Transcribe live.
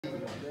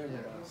There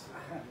it goes.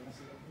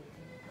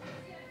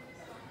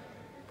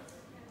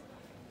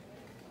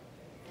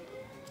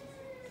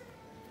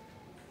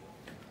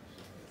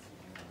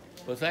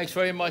 Well, thanks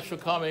very much for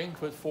coming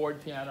with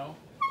Ford Piano.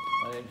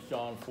 My name's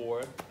John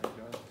Ford,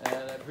 and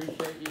I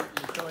appreciate you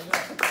showing up.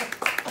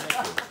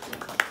 Thank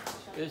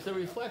you. Is the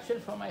reflection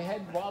from my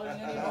head bothering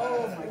anyone?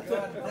 Oh my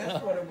God,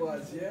 that's what it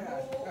was,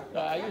 yeah.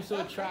 I used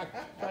to try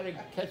to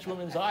catch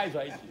women's eyes.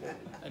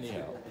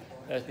 Anyhow,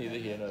 that's neither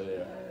here nor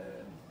there.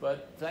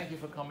 But thank you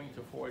for coming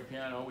to Ford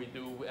Piano. We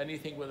do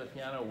anything with a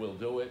piano, we'll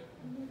do it.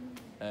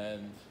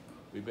 And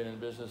we've been in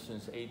business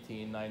since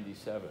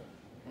 1897.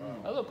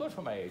 I look good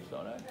for my age,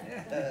 don't I?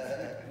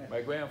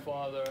 My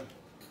grandfather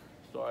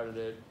started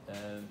it,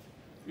 and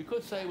you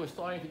could say we're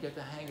starting to get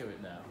the hang of it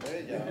now.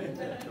 There you go.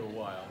 After a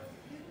while.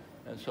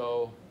 And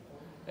so,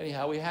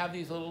 anyhow, we have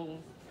these little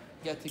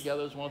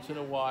get-togethers once in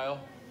a while.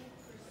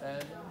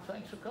 And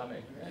thanks for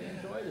coming, and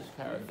enjoy this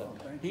character.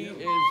 He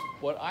is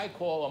what I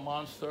call a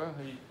monster.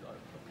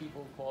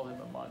 People call him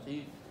a monster.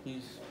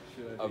 He's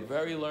a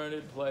very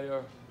learned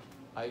player.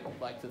 I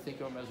like to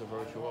think of him as a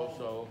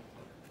virtuoso,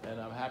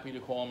 and I'm happy to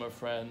call him a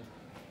friend.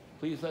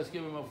 Please, let's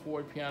give him a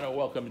Ford Piano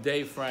welcome,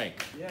 Dave Frank.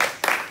 Yes.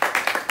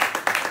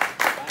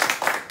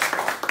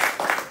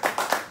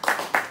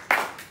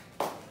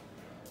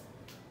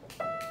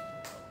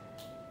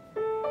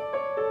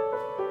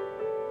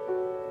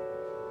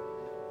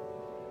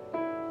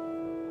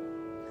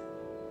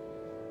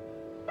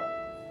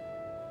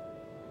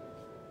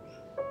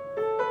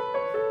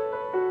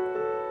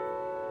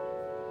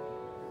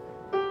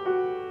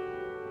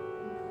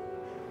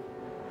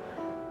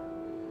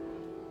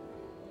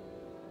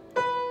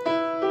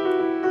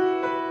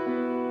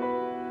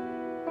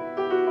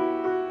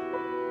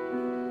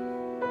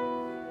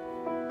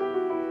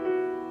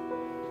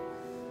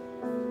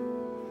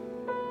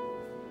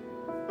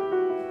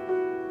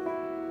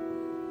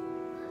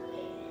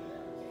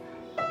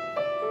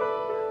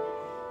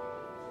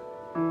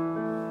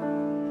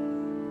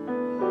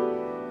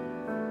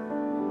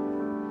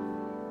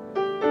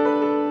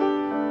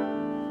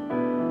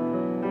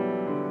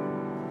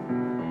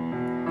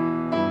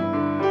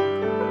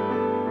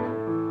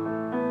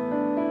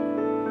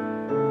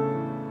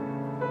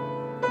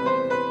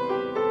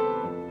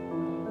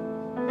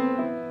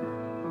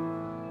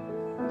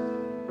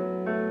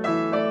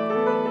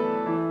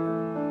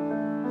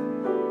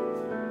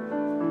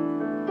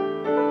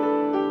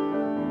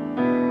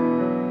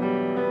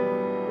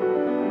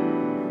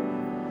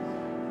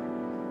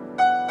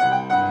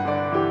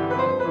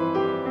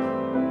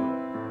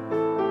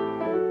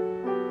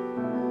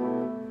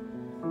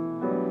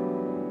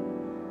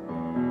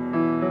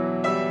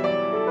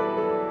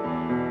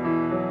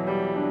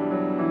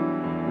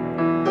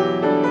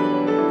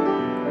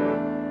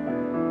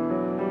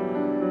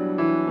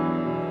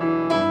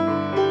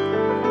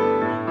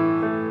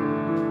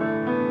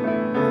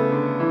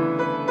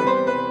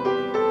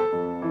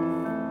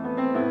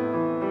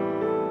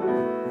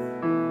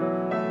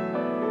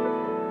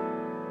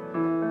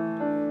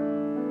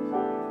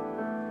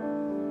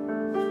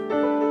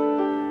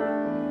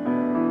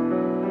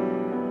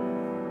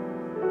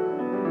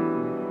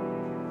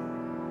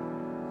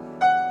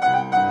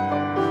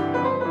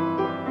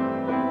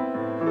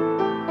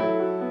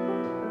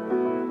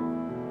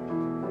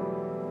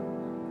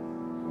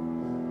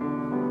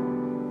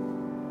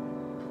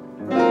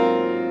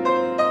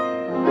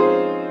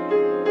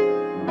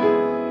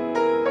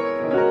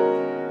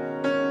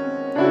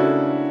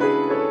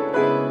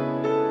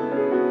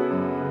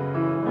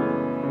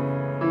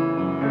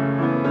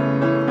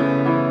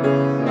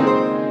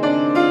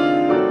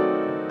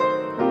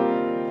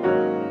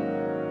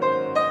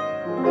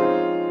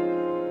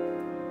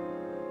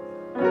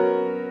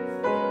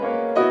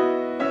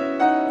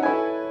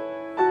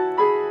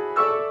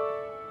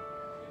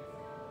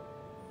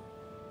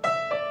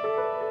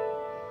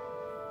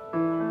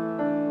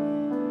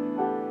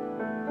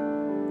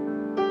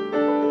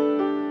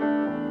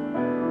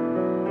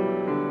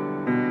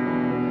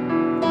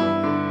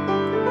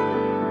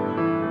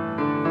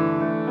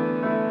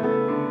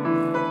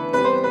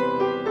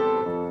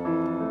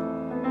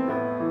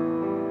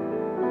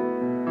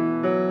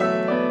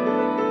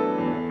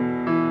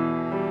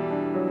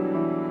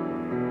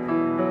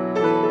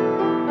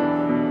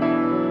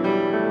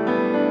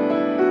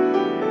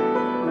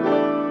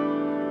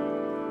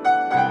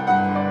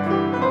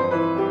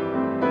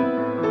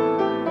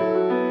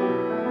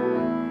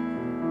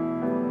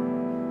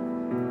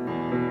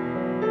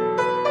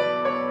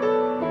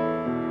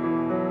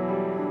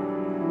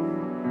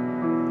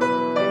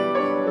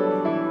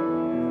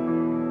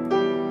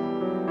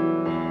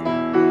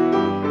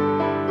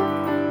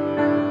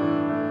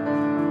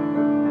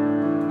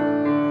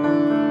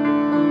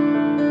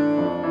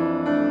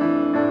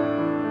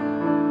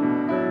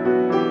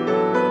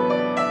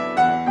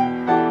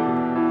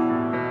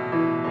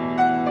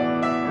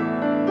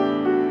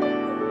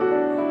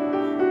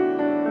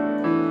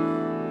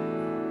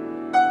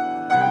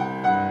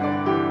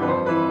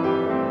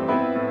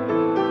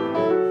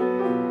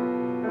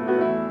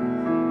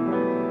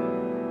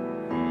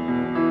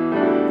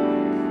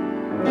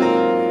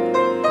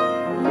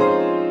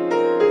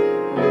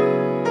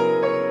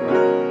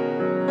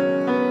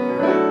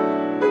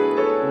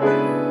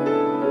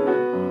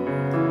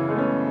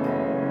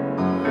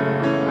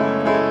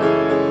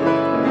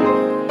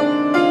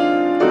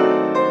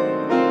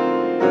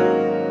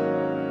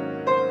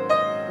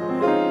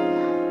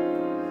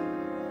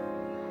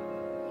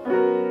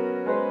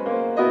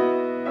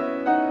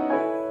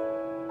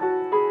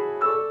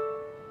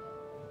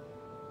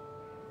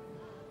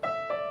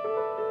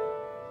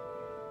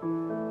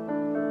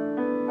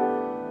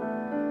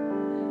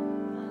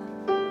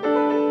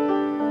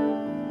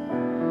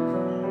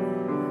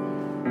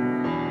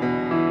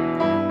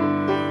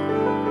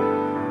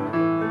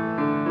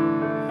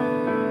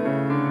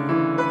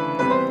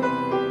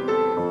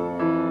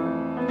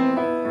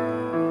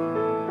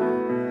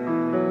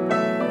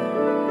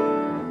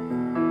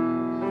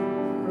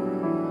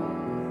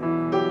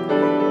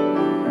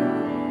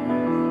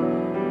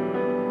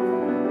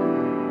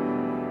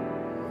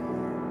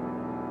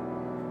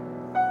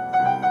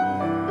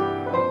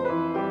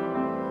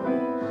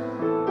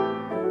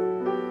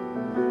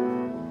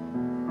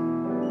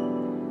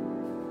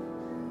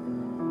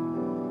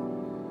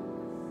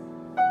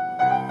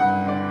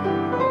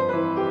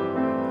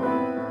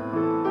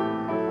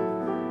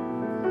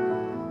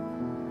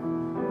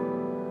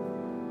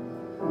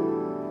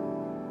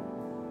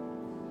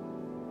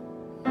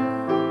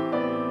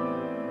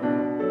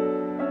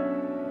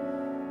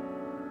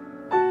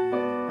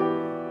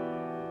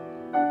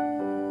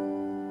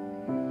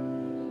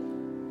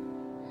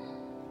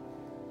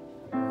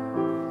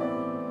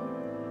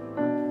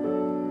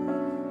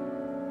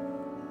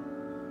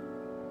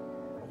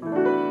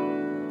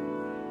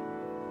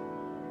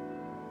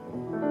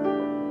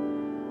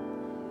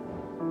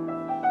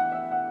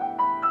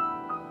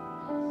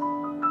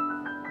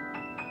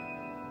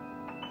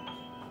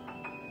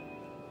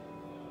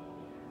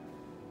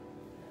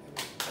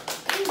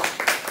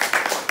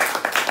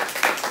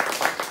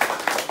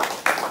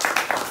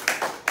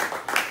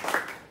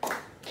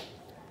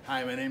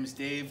 name is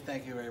Dave.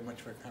 Thank you very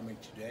much for coming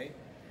today.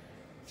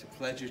 It's a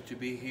pleasure to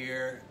be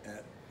here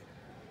at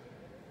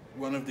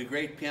one of the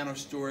great piano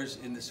stores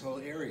in this whole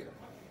area.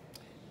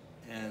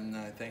 And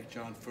I thank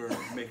John for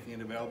making it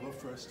available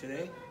for us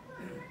today.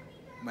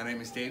 My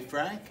name is Dave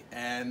Frank,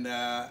 and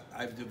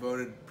I've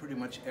devoted pretty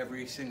much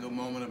every single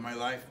moment of my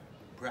life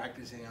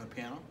practicing on the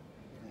piano.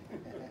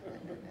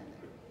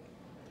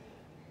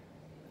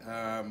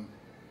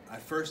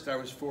 At first I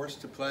was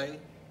forced to play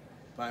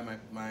by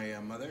my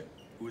mother,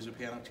 who was a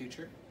piano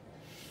teacher.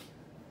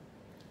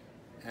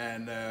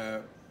 And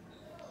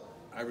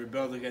I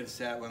rebelled against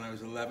that when I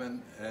was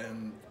 11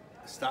 and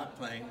stopped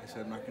playing. I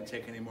said, I'm not going to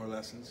take any more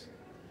lessons.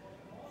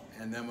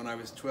 And then when I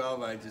was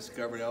 12, I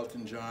discovered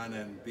Elton John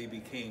and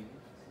B.B. King,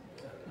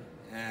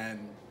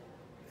 and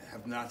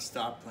have not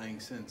stopped playing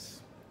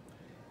since.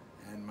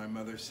 And my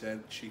mother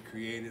said she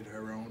created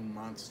her own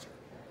monster.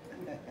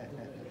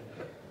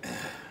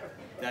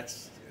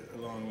 That's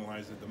along the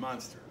lines of the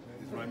monster.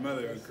 It's my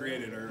mother who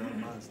created her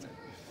own monster.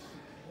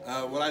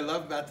 What I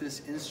love about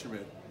this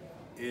instrument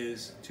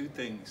is two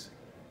things.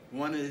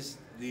 One is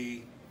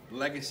the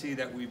legacy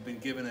that we've been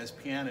given as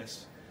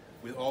pianists,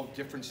 with all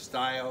different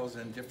styles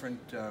and different,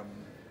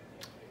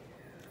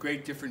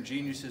 great different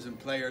geniuses and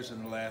players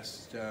in the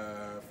last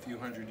few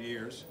hundred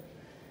years.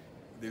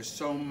 There's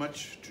so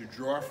much to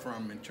draw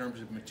from in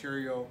terms of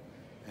material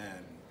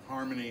and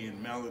harmony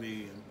and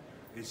melody, and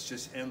it's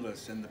just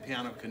endless, and the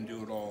piano can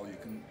do it all.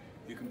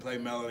 You can play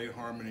melody,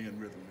 harmony,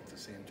 and rhythm at the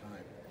same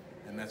time,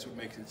 and that's what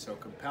makes it so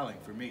compelling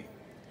for me.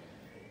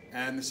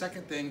 And the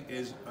second thing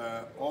is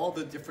all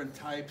the different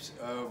types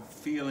of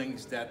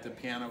feelings that the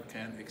piano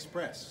can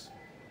express.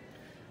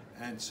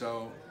 And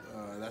so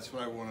that's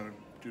what I want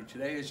to do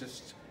today, is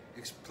just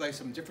play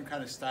some different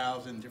kind of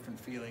styles and different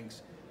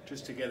feelings,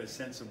 just to get a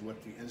sense of what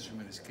the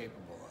instrument is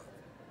capable of.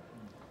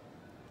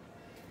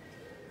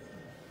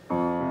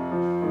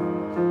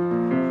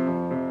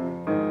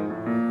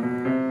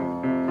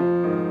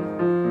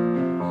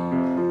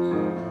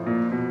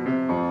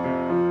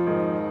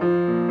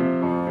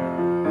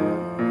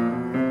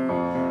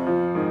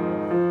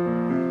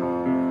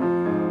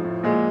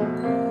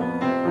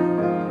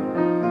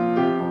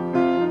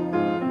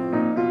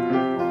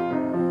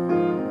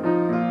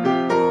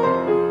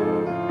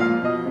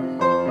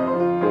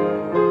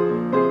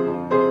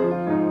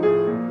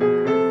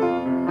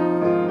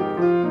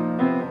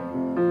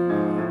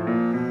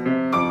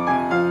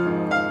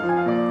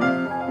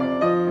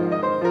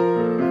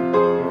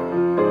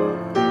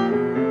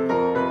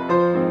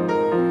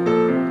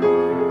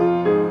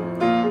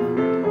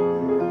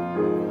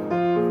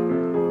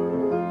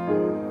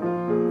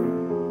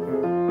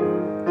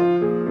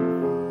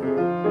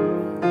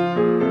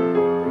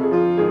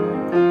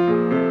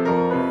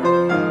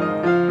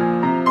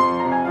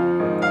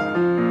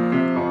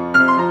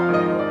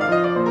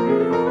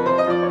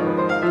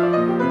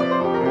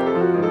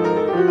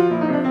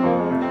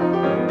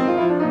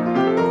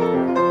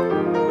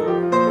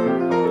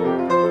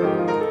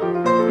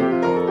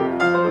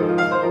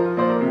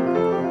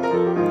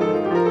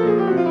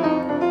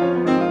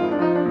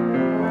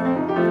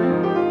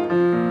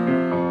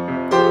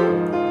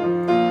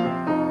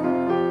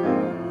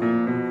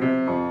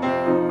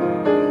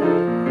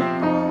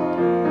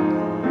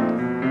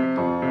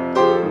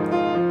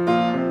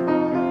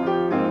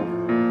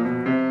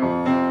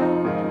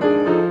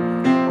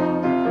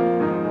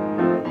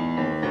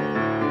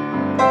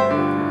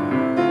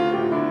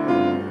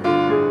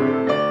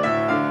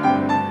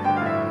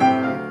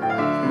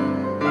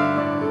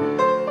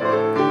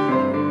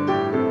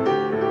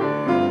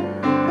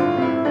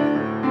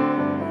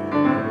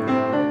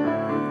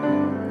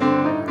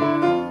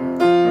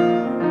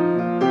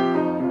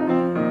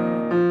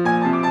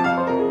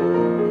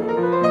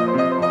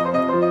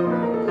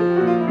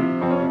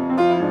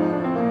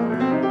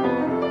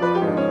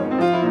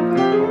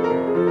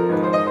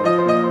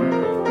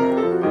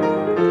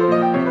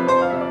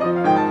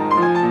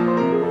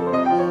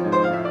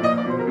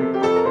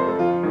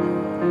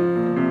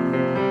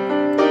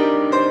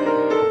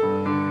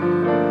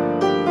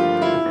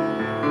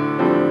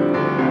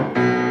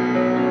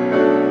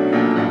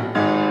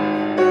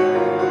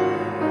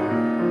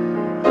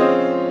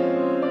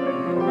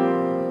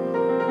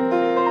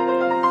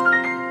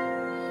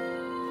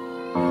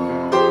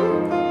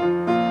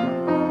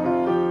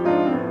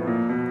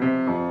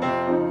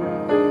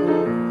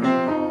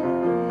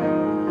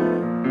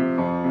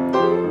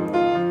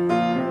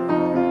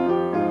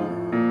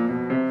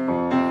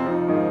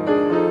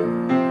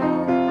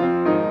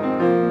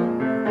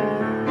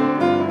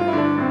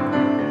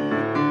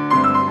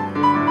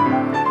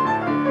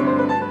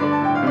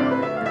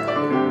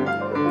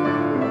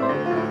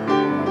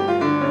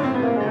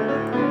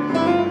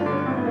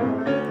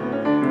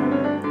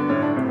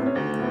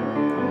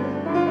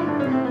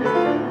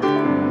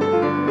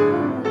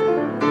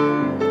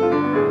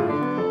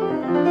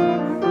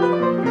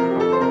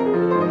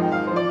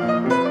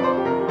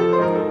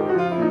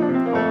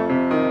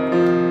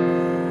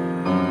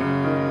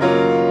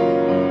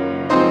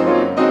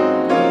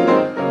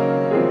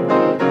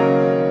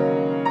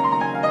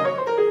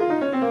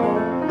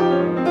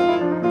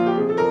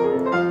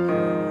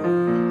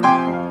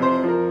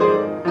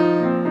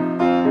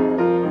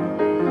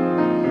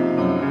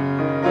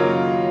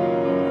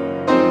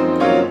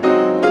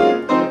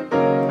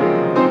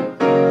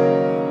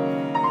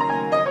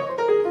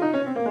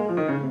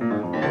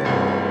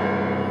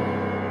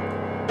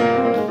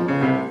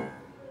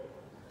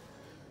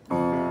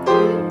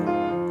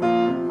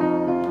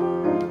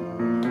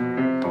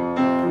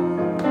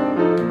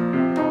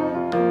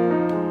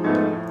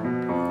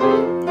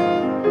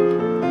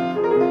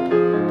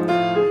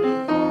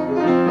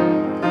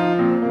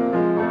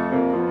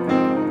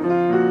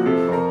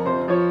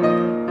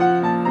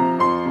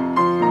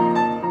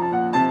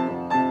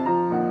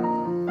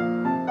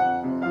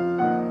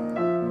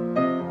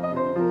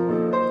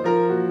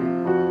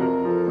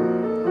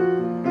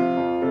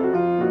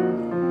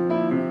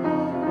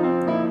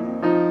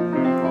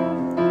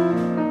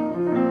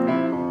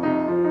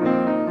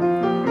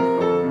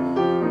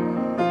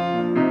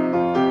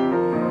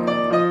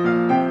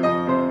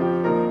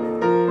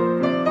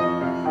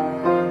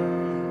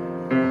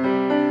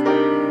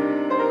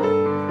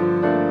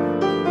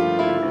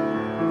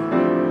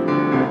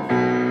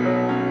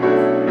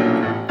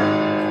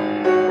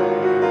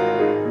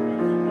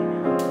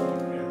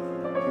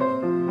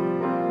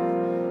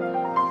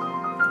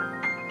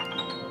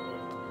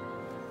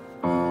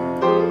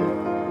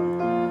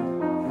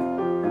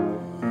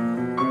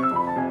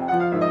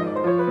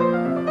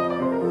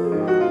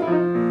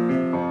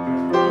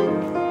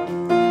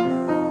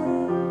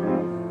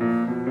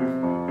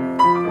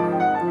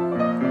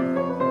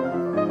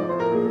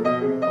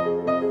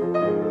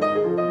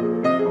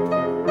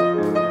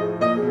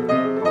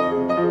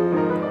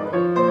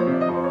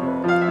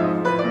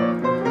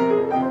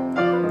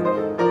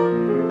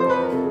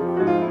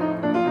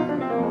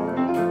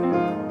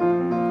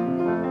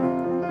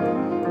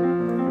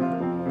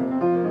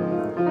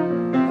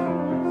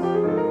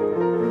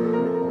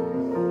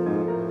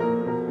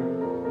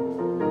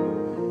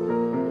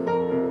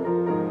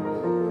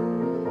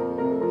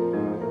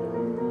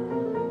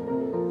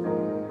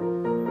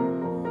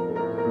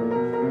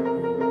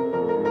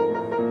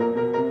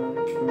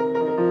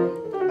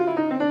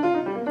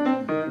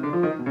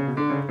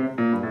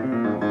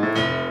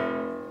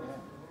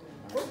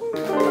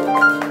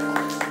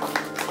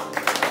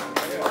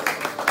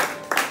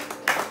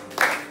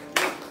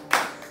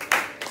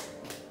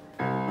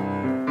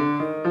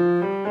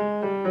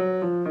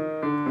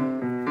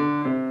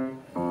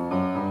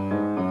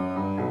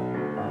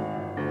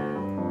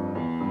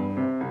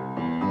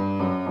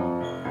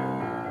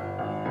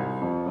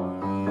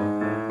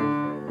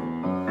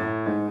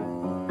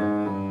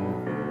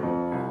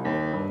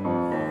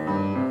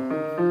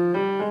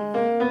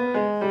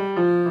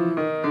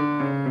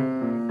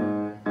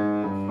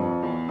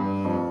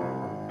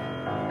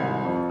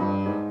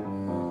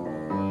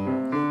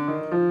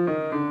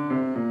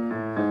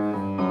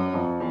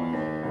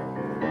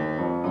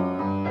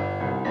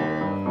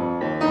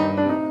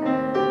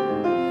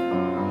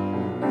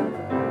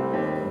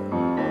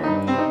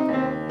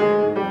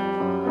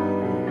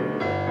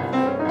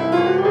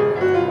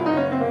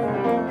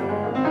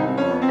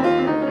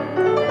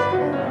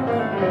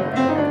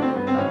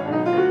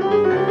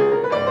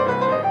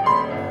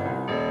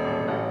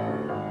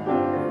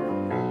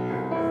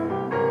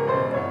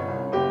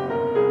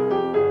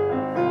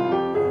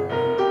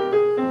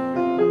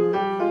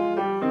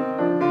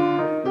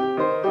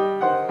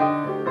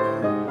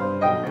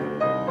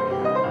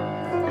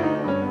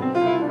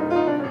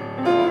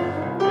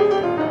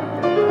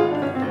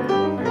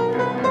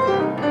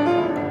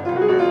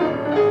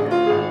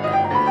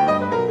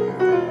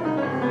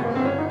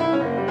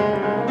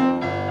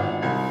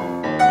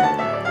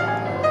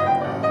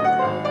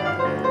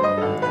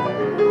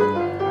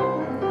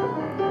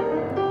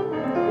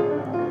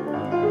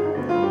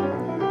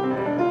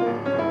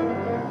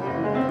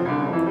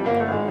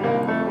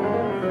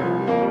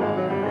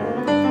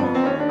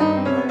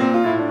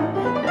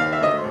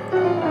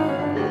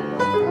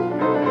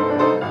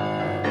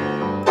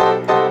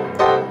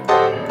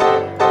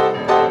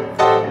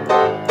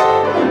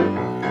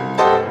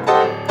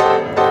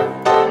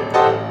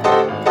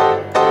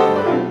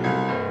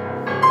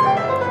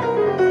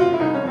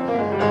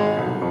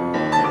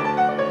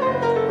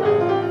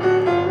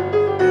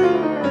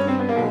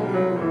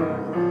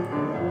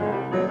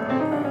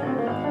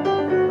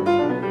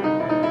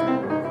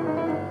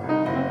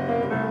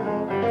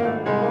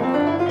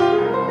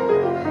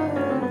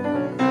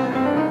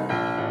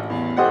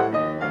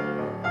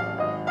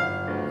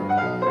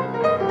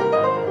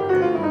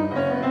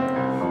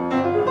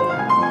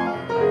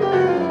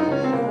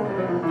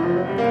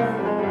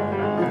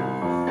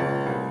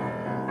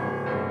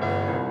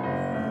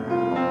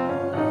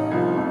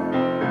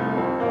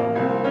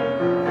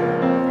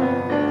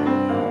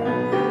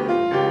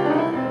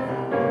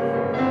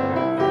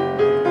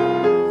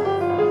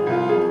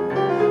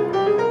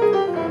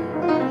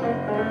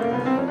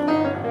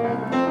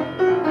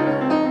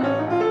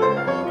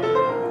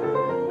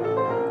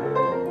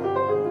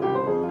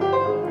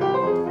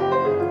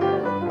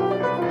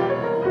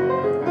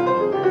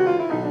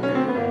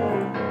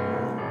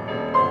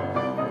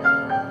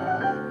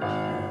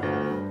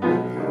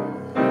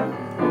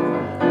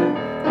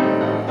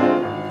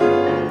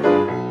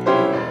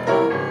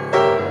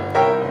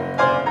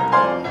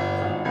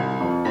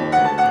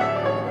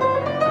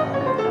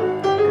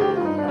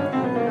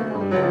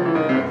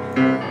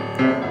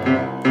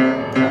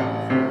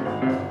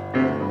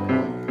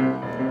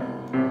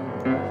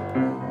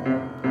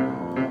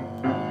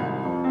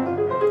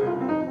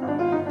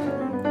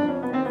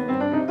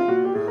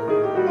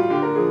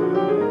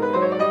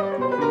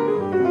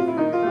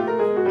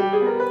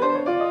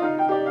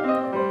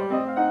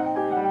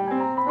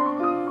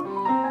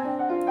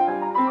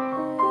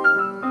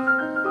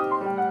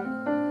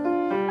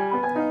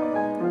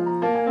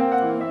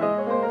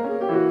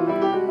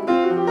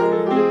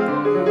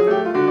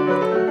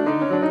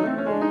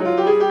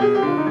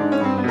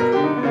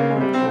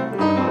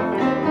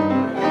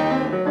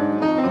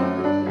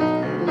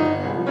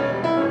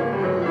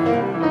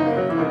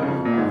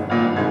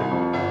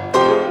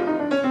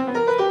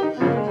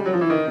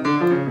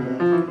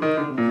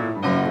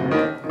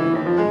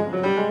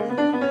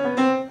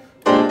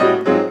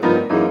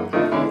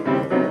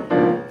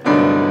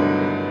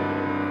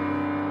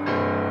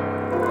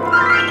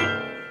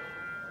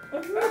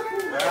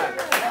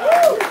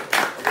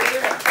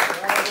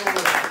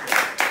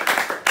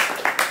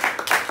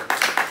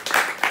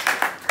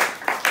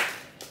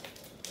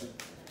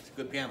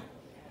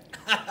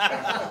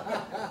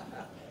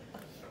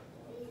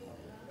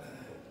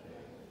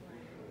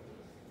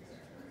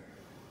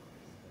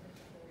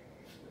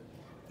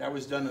 That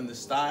was done in the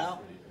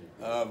style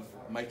of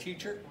my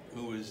teacher,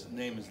 whose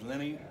name is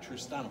Lenny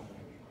Tristano.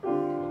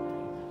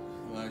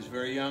 When I was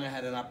very young, I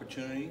had an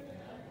opportunity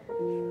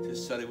to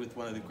study with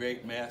one of the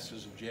great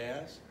masters of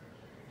jazz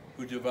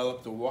who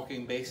developed the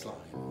walking bass line.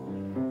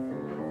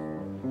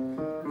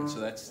 And so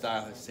that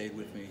style has stayed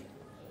with me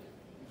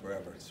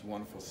forever. It's a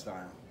wonderful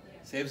style.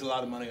 Saves a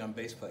lot of money on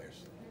bass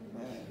players.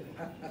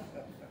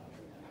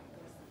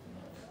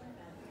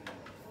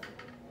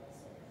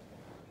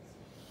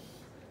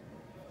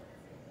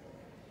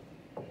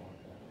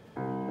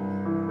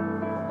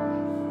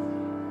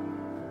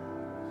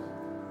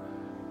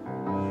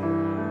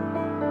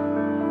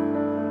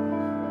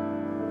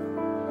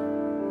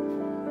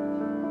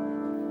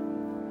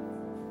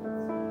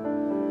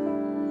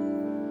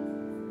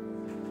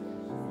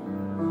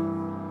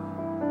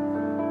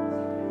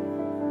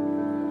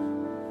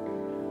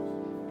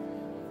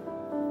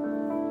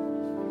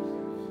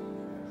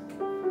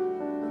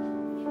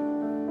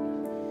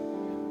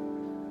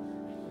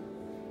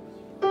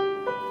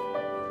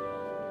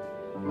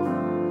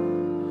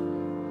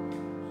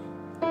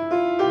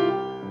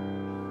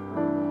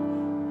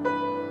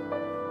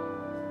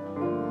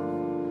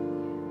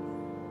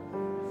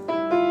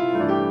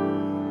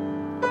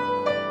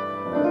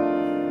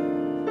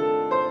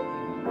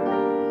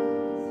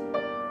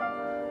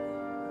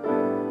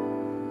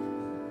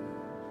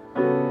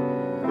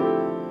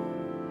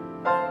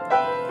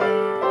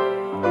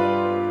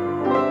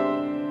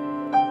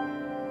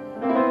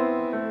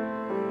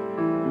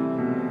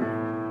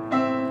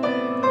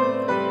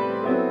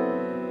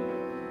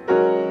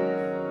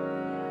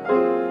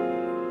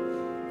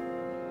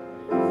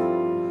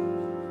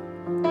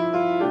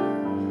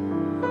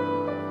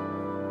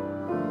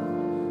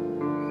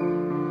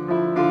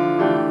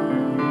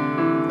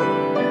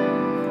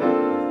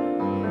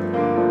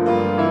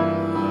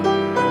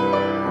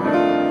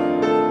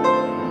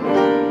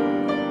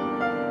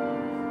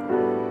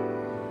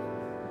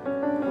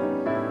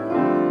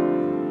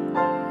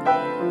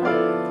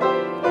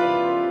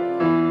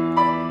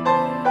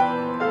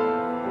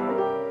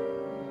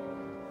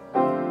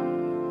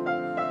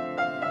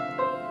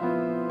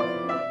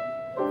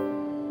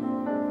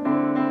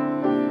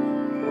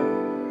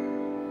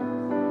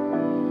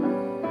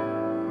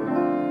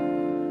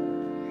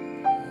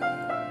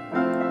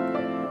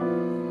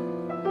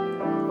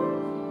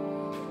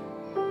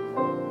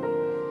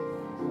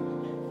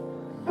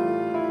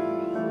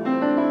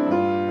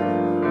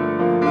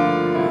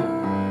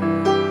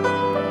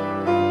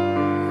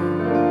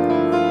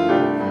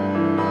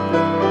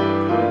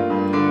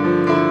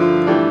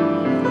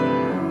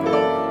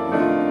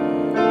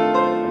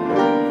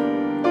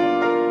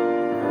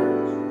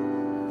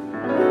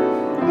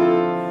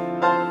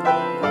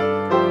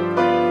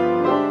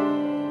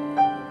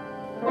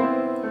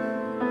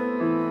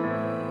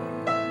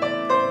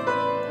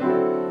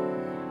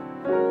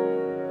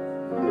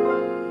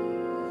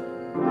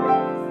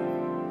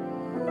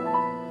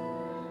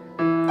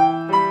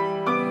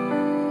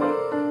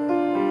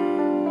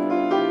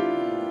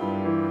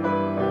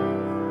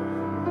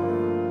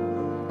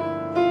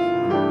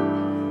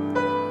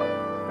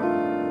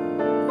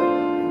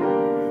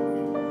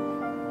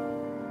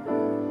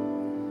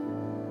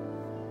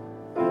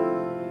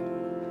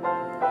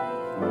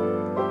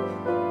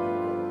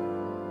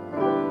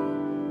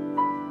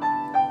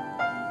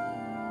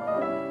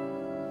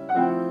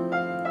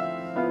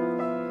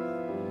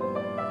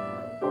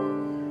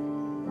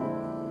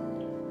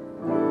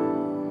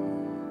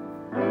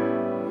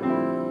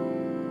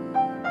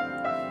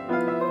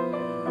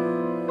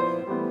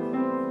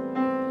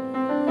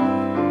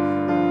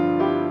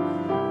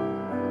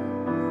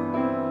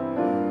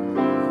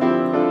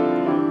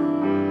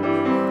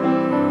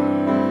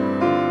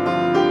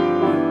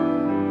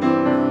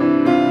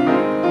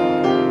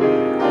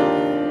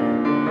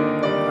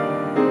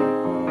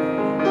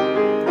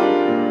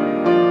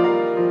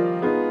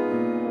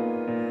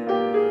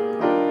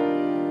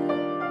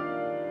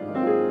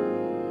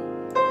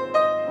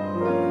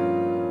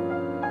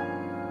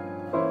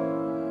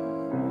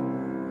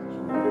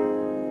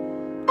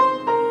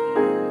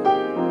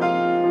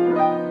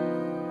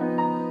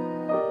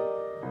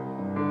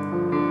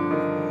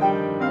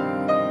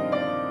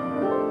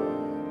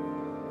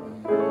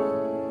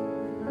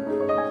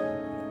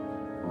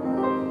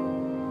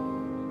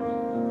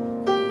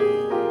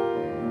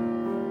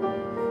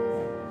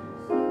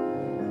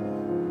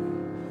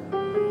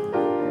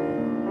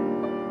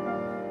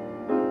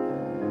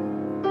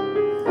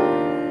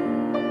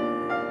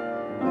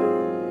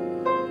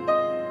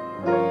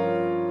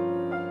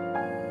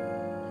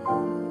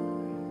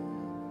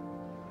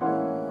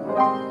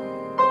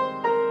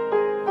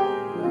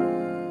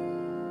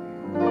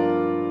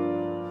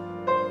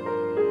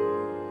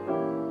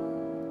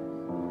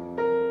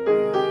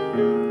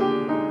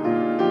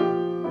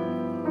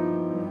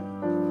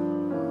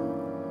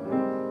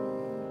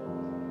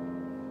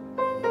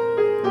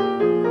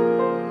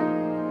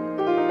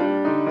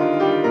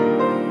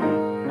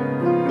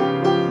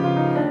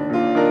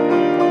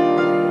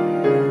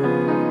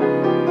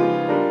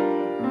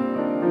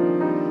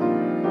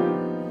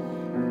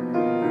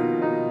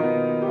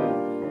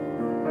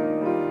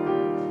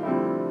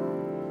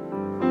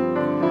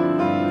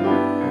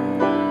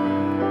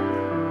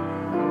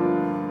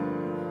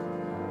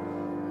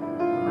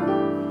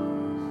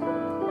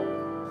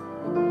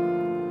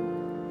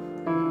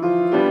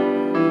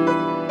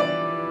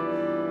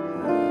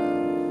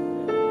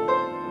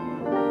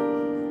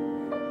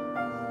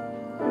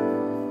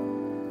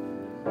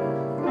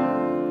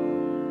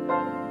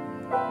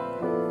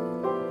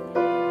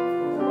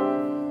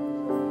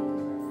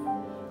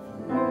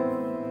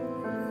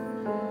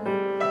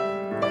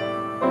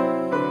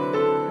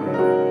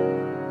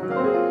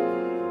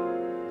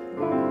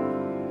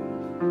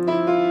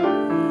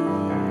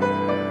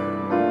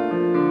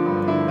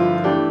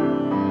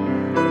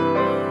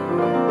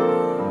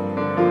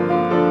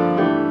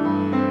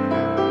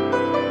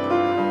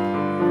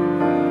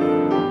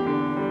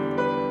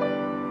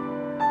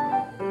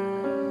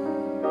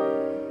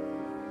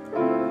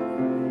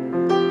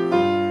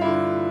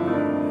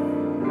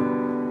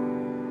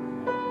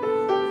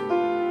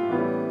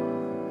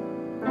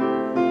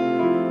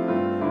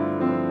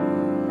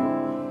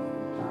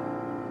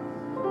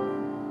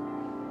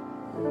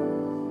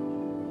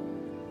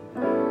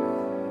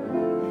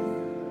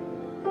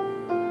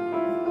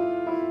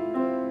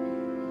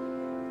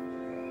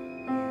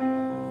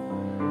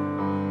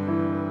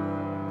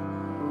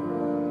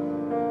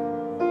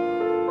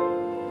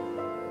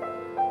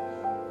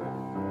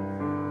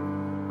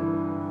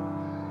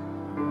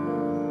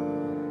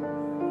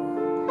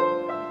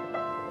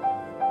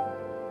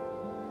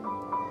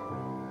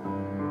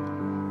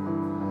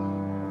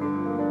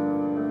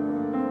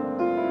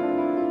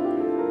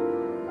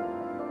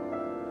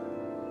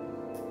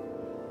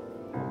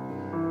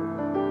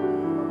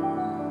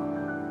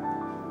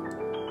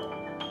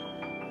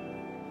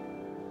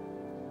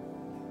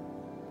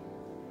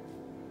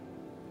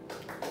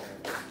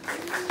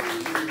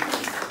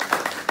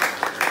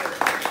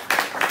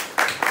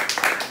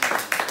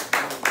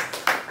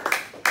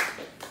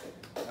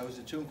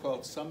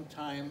 called Some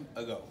Time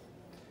Ago.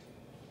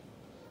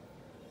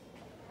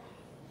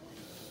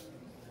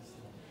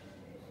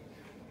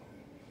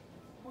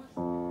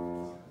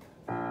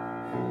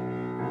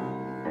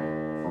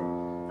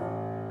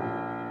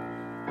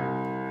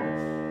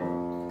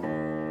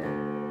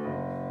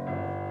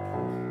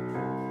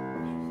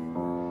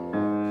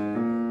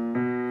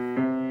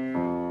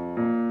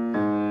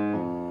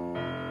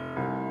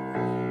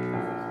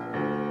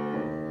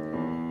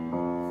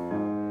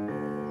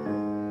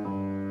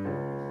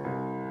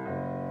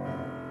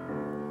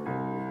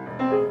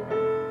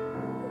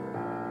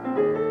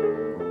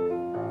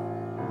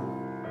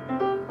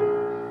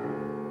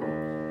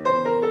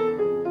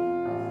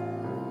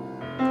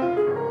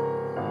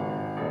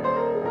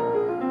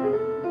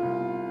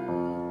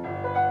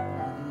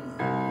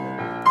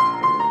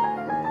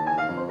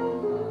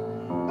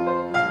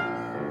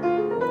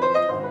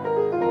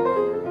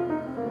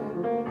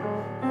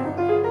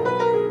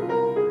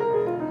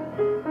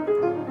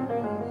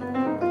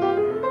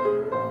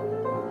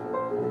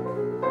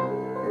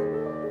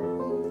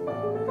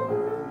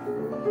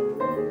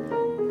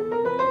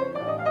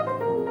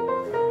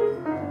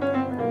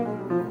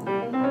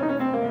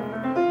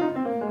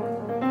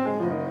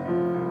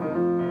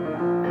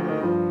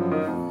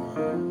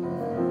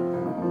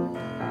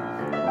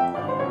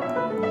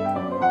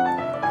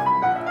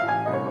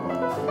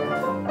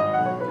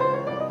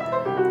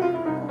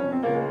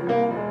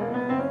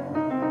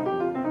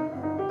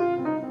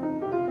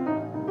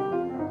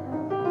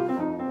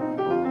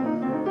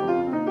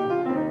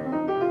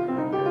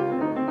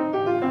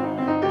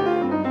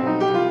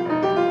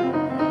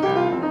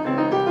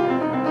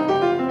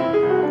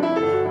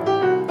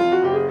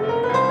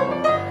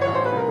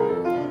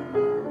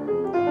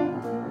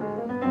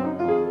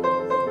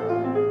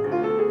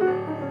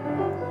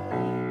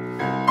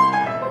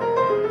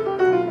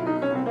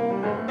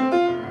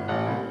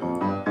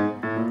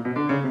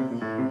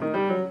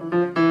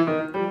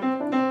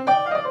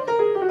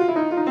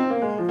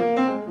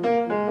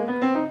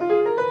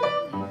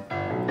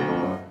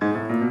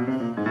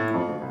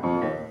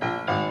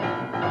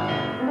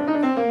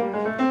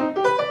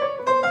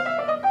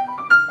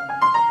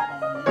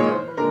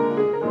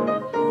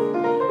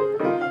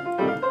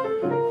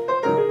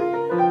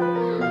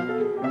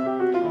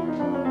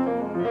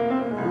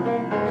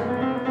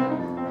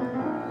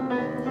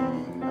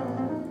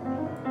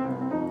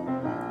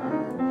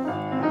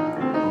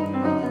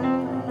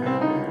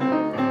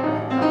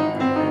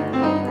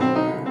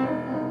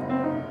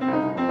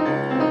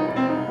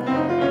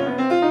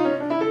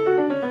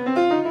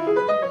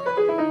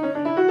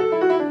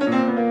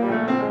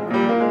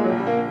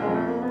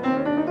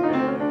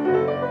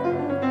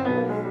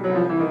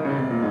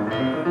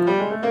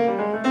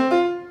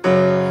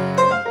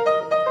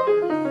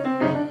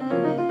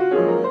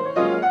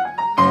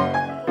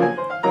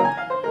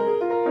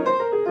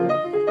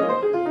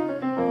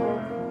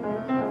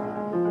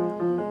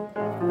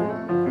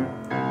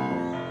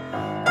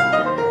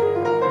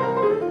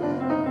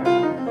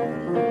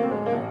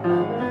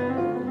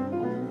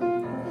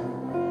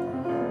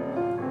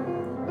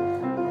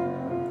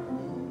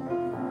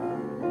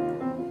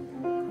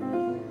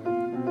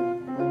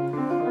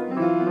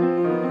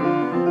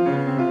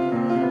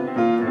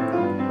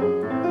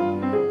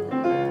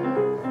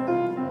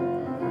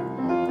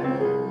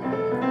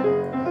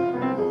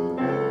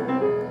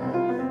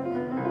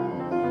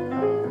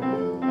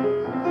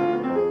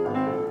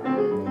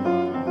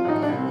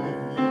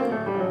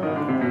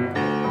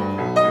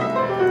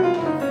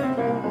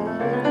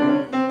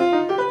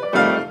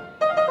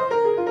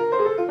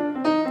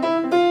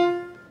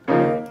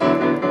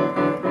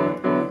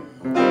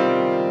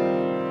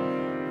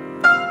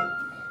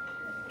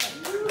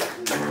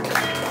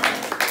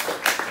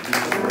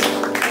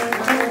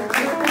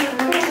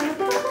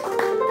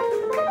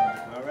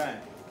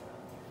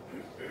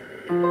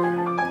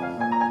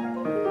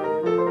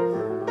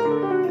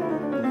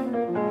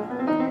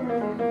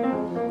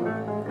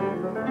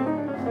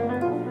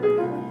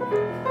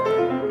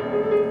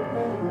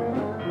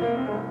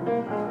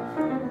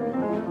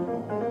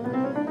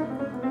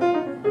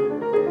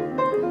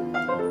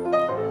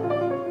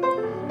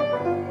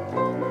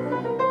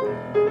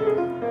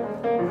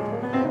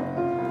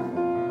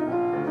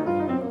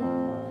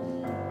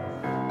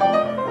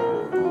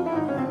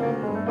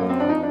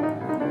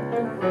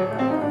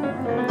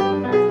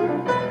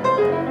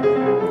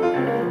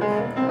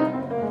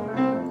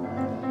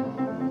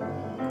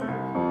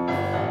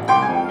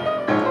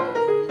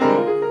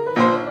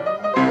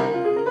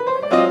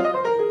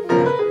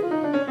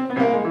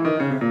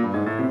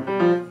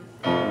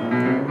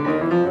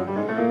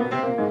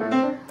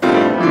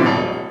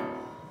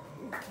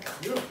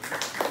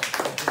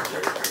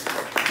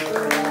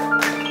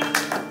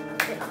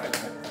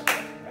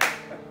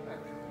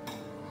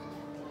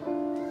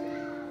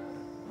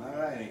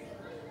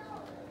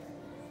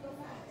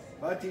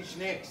 What is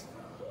next?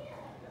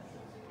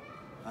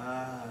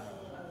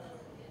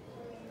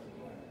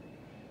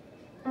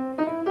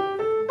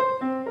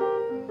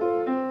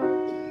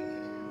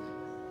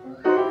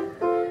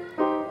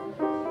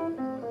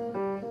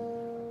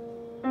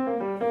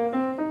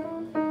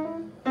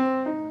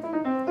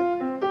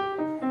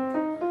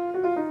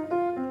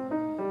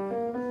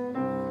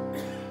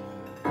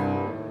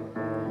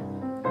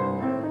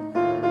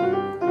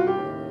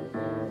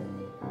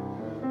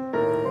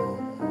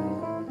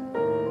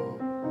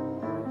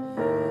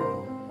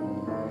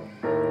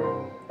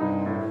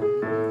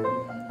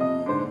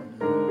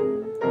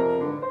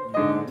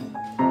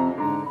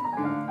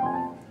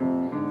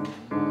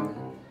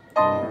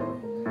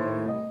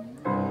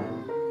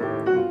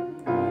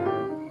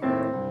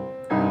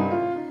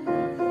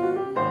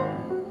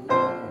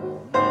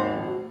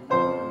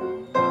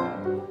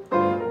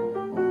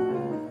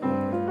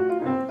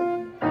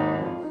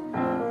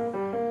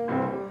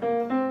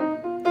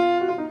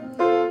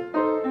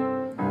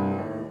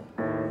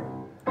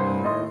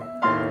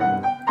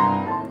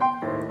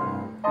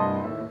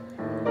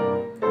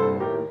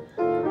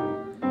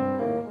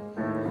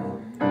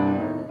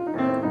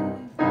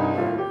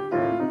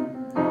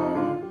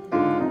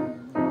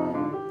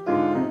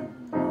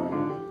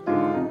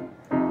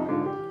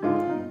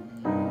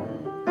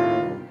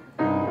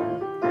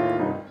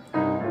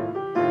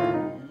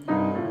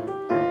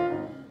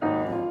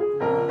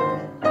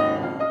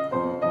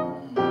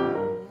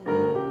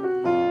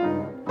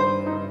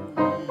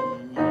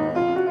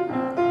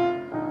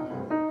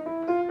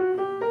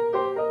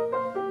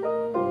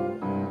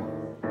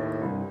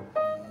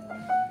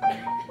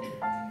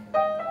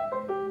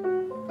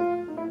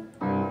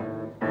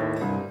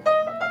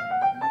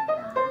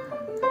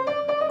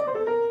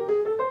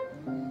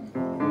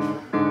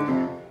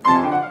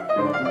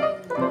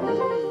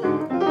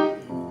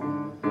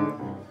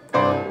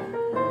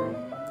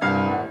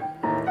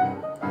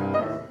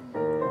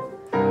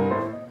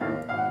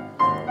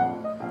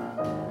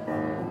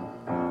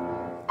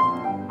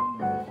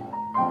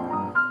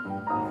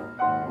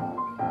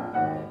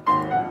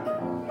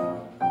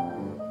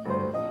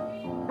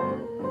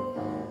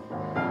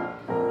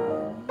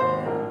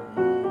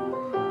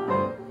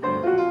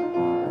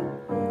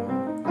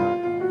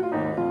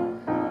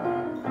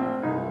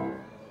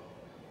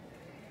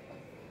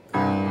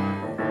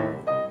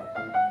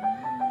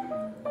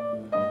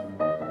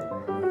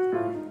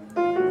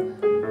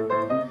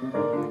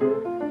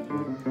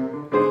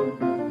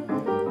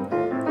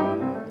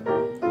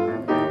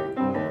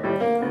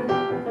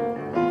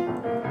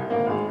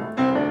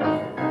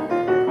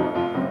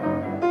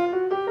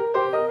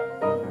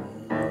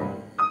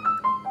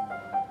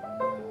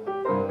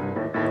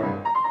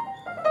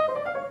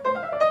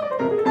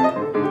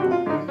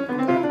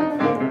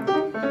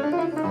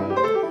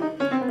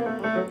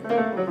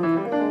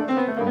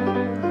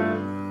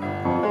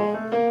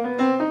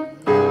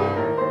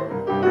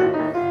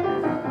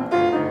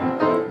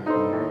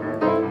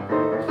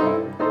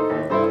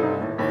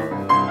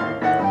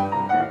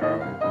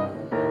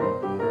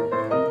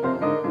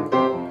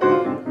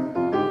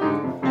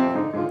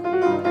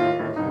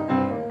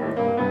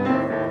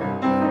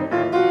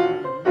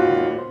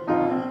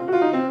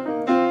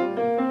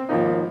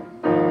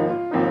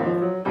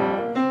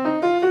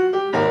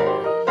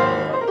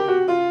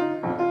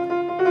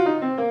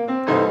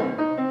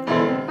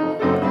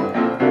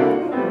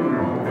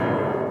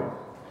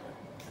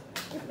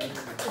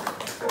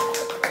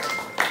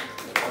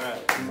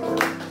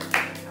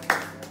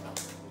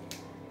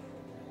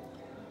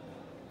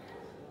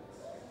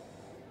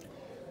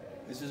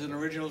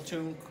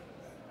 tune.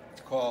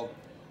 It's called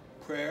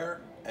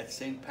Prayer at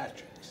St.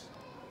 Patrick's.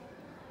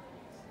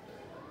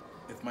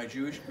 If my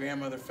Jewish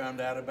grandmother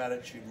found out about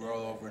it, she'd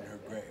roll over in her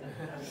grave.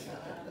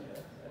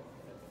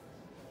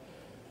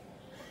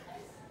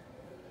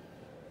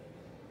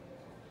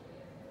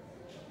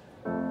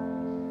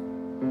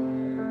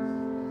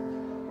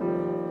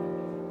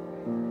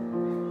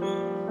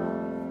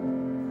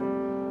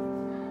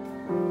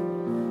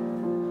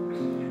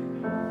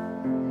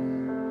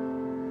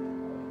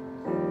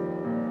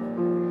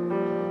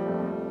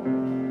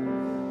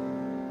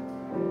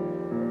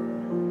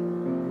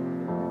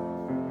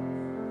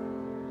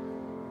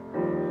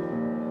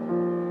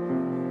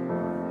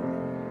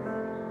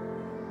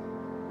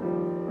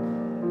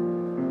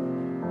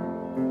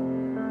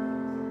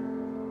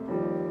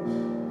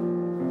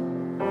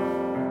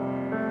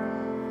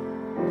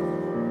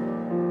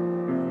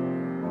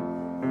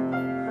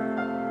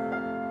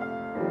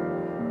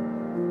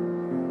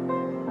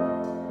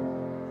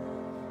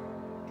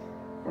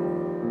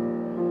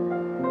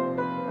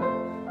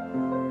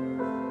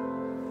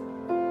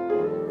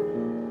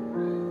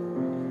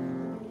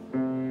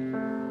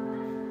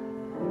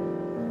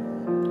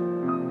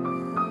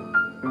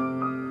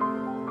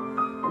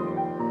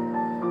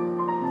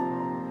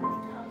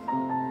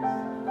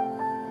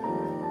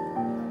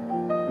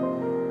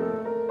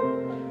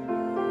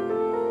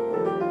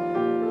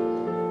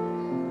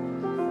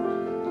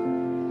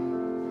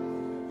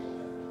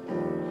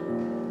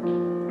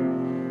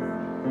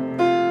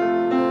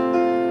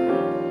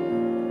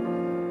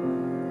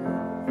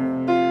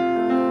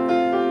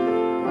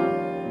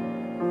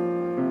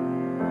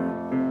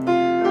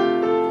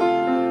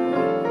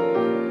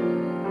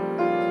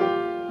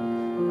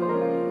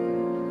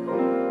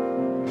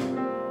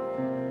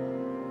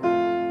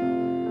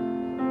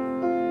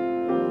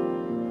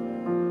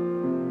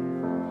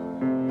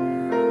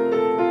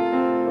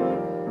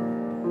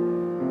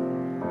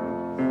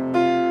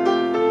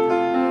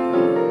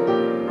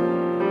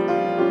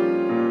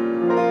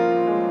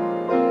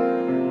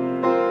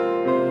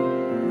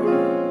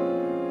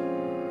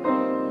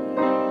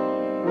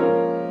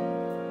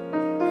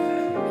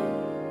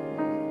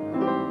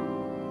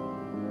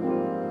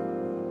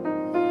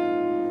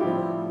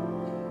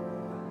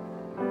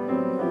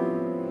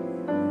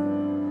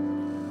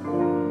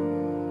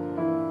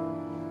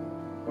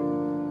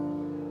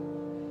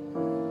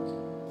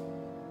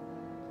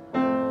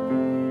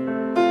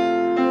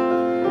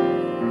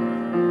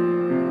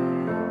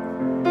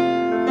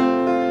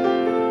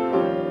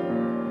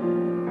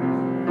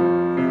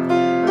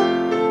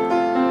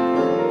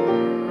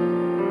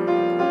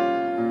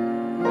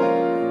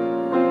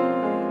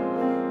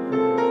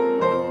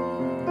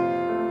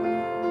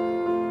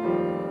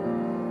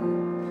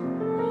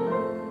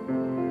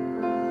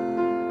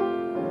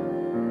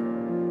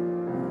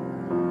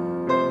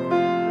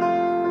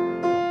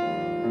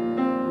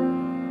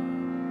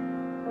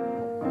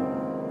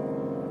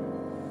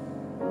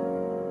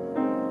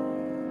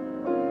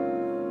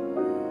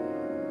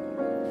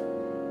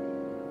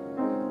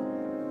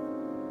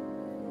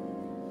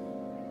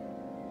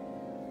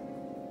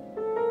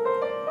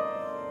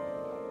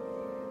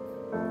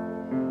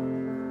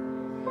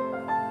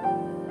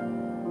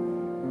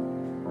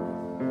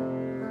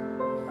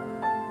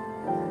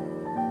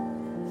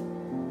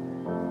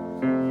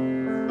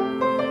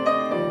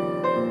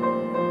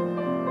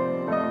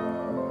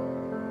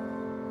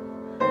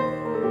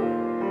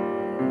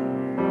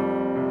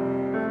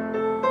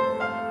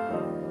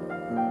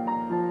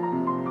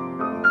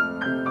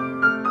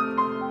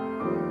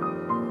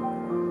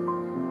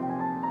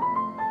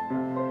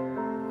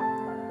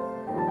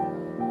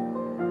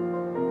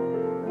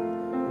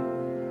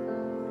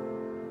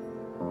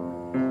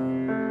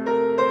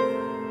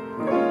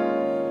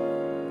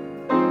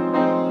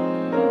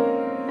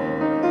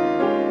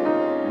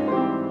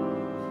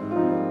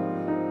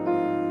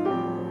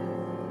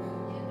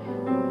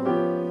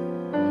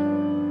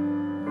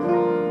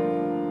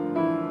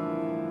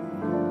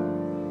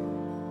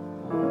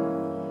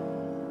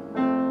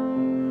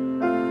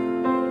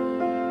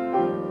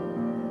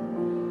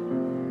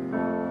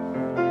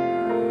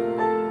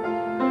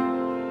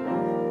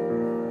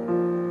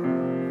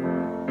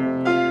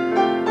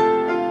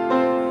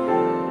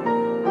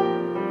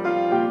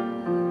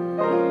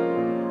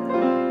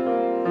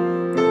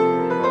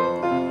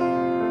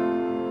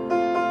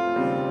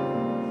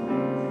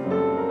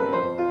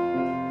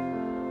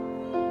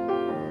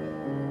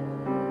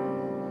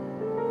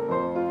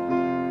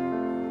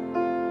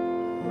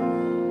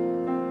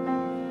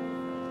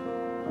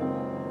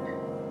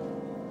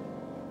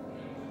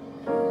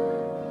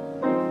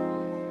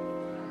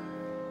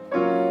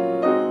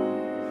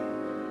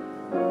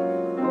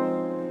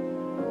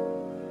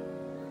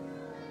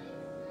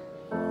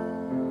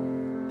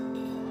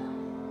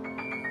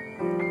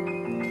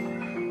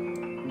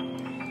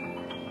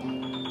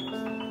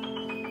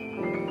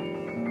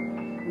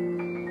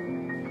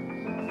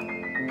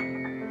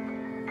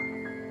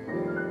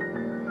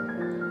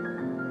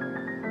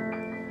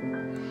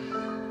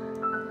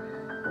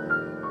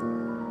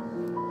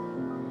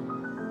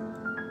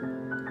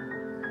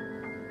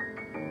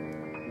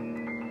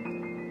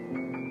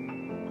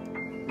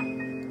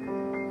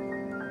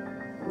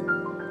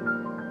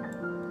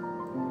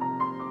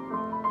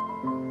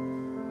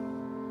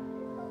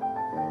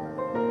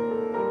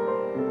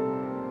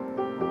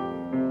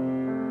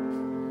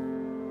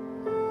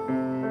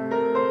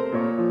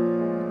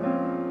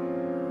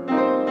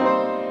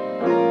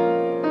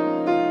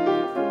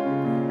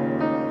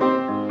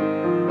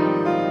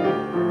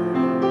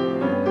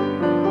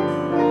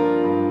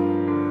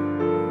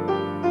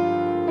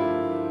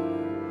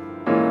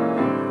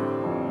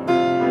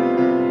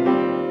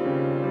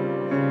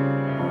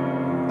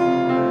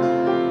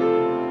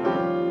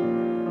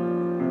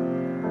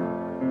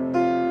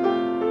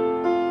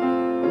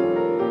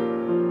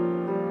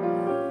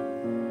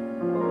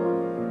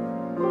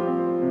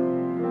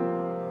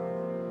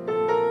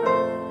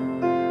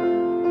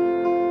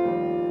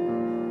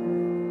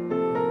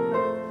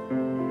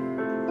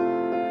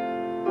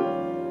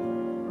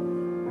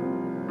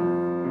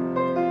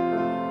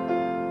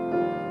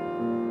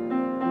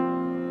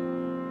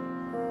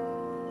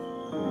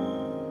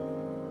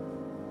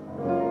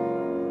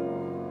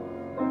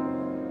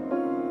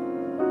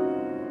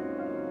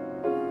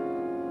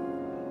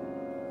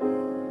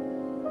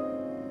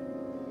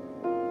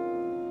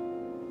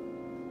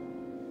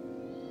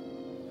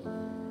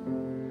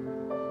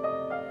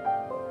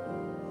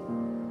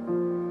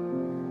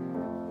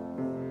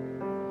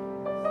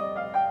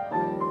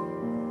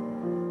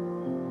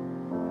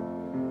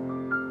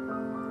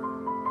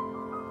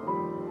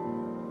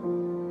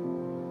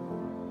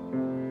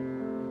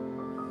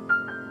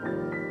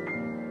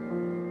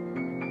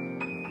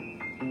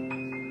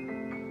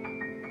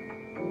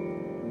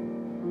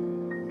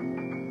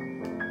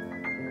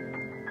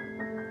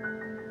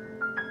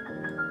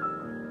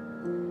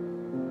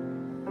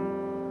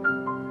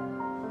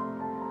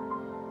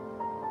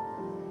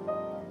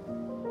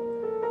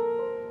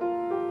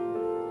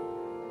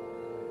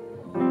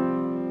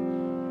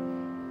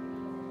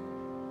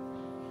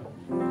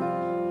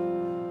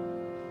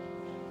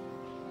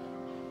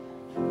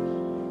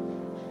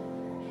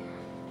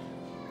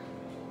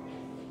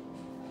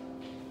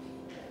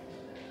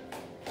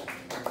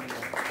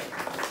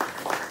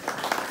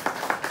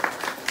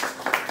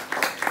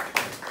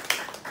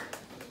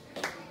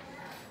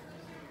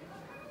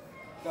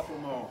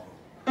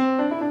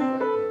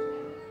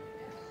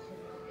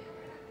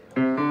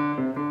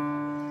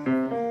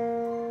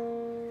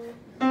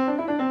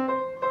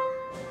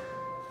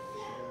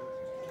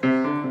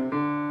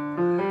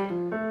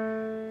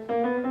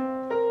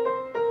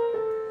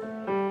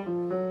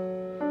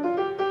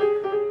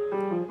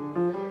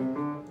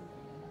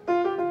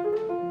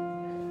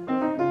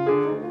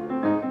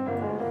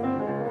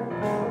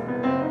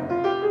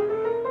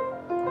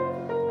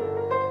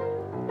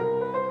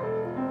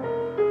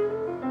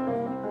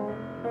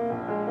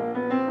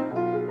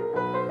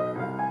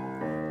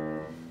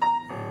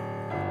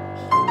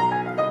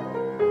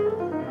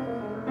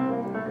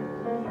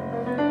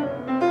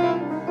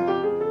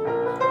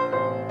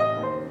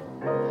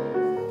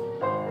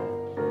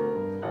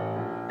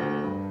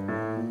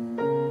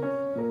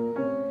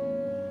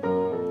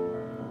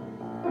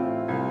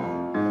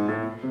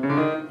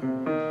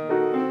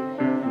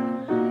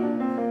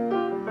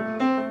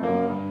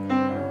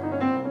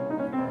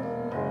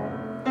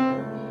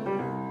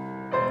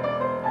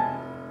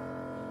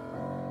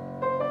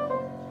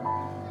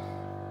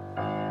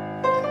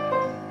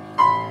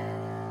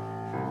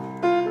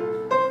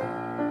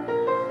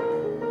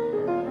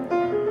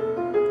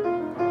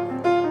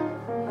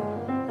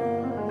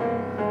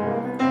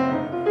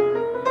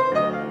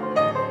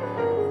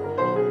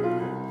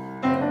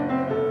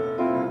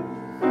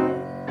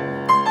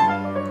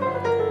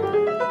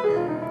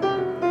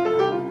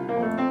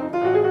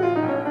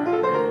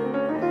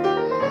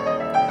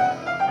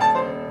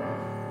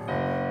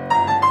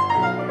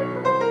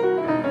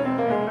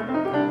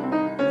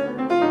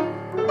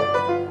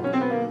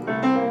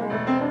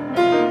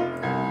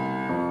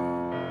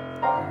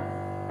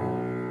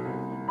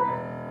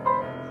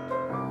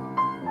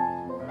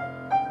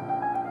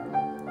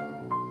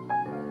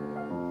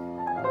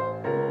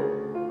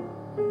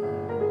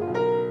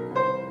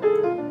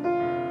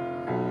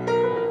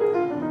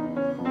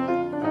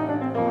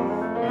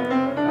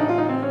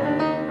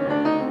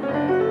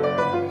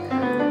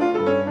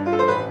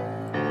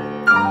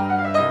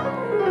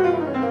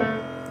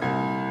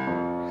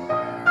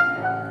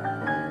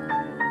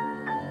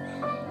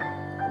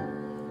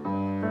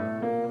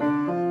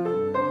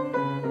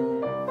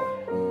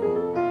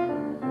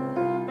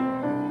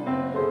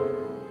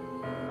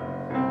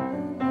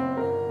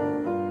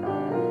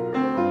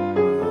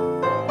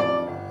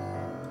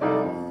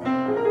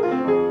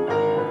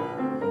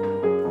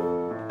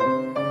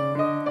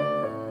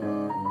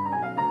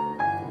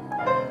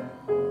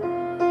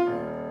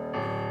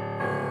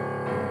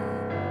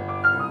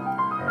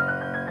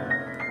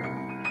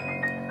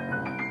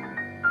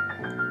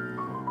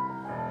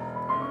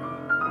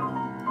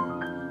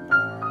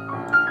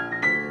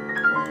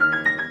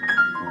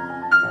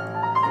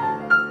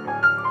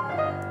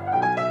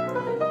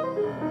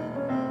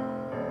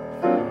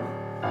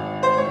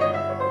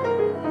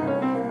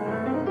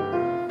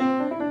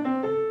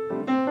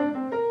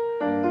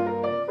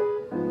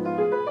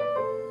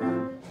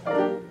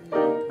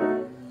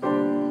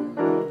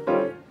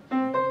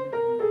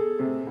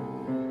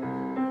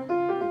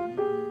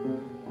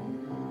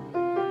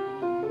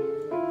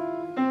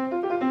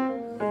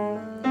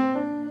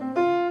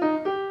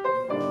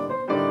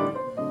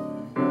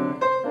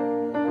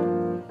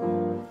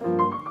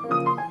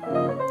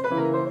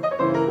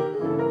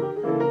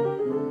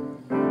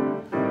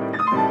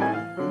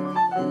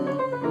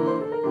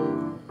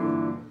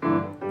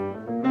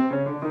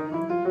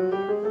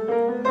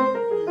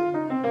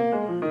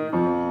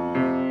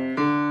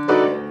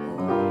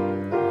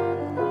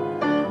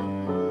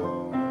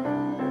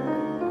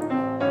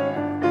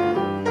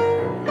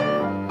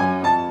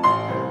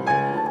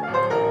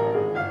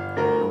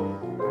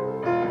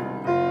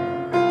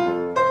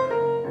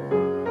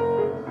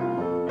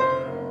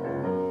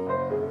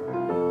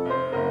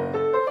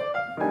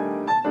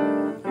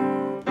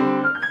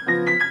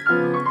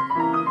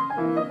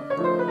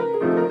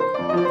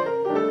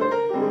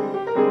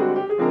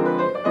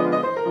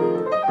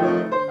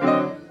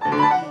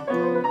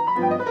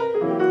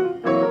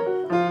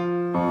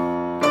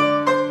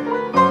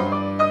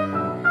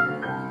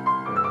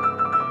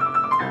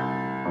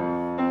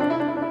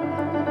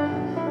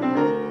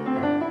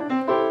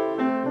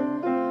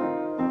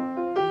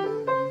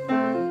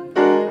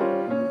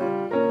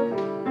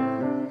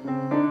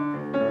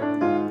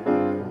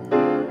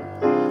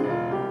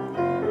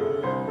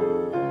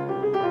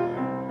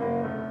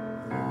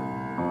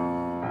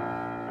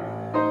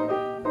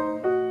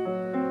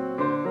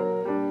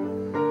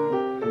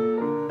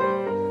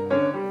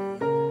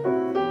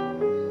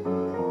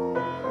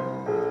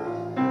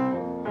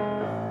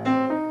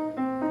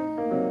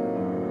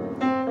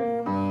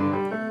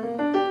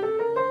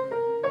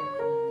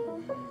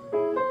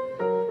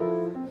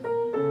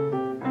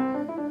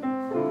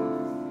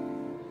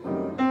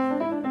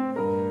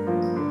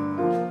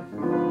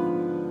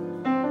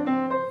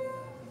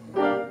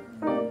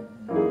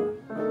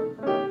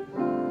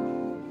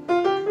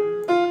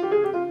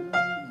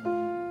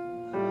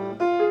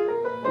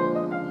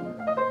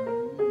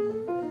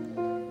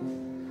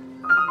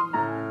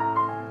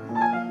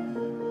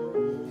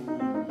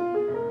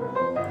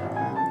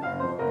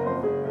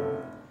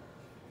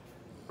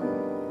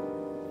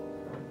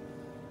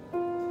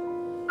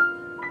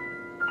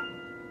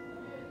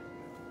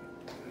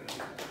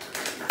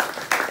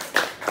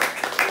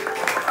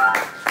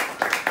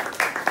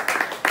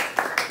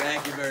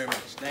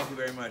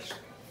 much.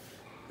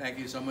 Thank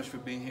you so much for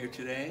being here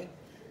today.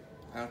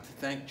 I want to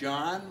thank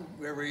John,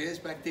 wherever he is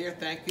back there.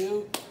 Thank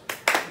you.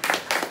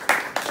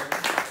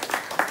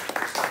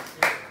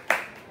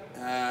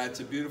 It's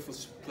a beautiful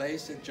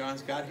place that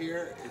John's got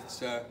here. It's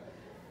the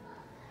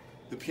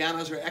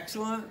pianos are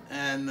excellent,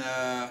 and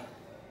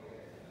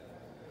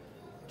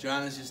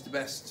John is just the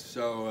best.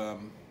 So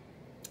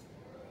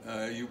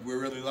we're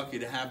really lucky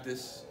to have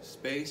this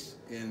space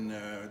in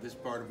this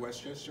part of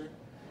Westchester,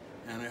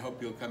 and I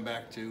hope you'll come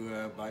back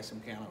to buy some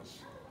pianos.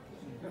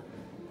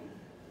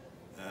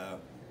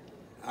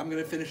 I'm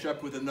going to finish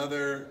up with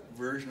another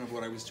version of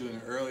what I was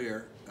doing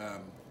earlier.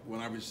 When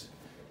I was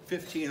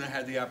 15, I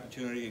had the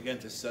opportunity again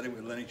to study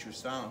with Lenny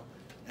Tristano,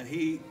 and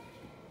he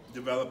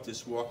developed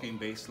this walking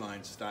bass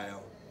line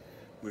style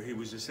where he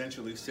was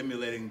essentially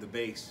simulating the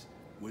bass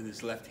with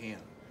his left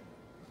hand.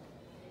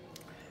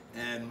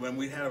 And when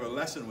we'd have a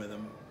lesson with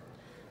him,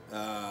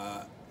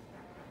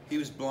 he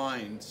was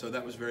blind, so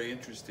that was very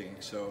interesting.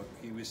 So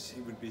he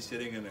would be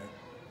sitting in a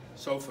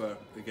sofa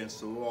against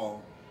the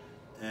wall,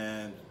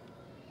 and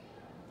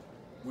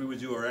we would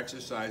do our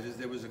exercises.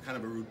 There was a kind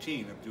of a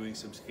routine of doing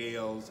some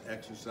scales,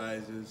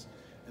 exercises,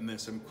 and then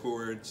some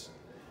chords.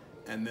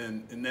 And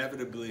then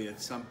inevitably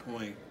at some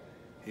point,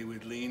 he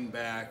would lean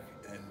back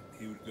and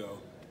he would go,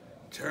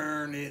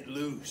 "Turn it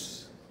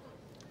loose."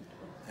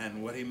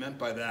 And what he meant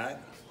by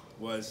that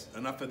was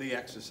enough of the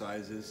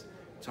exercises,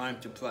 time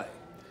to play.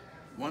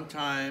 One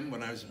time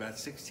when I was about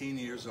 16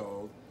 years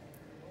old,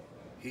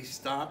 he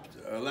stopped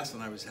a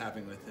lesson I was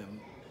having with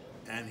him,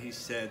 and he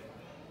said,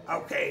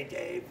 "Okay,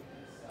 Dave,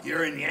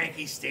 you're in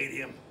Yankee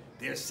Stadium.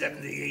 There's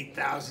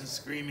 78,000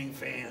 screaming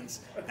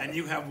fans, and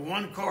you have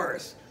one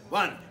chorus.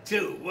 1,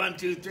 2, 1,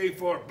 2, 3,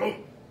 4,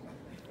 boom."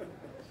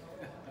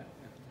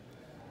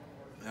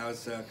 That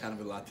was kind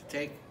of a lot to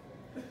take.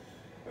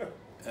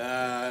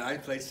 I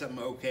played something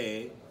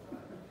okay,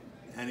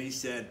 and he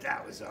said,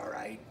 "That was all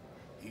right."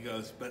 He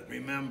goes, "But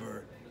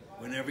remember,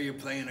 whenever you're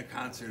playing a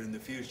concert in the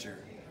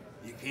future,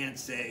 you can't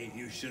say,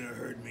 'You should have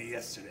heard me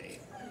yesterday.'"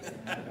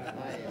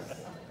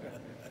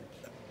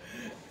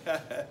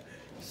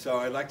 So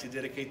I'd like to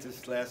dedicate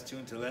this last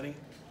tune to Lenny,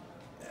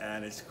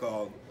 and it's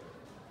called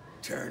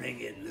 "Turning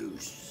It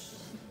Loose."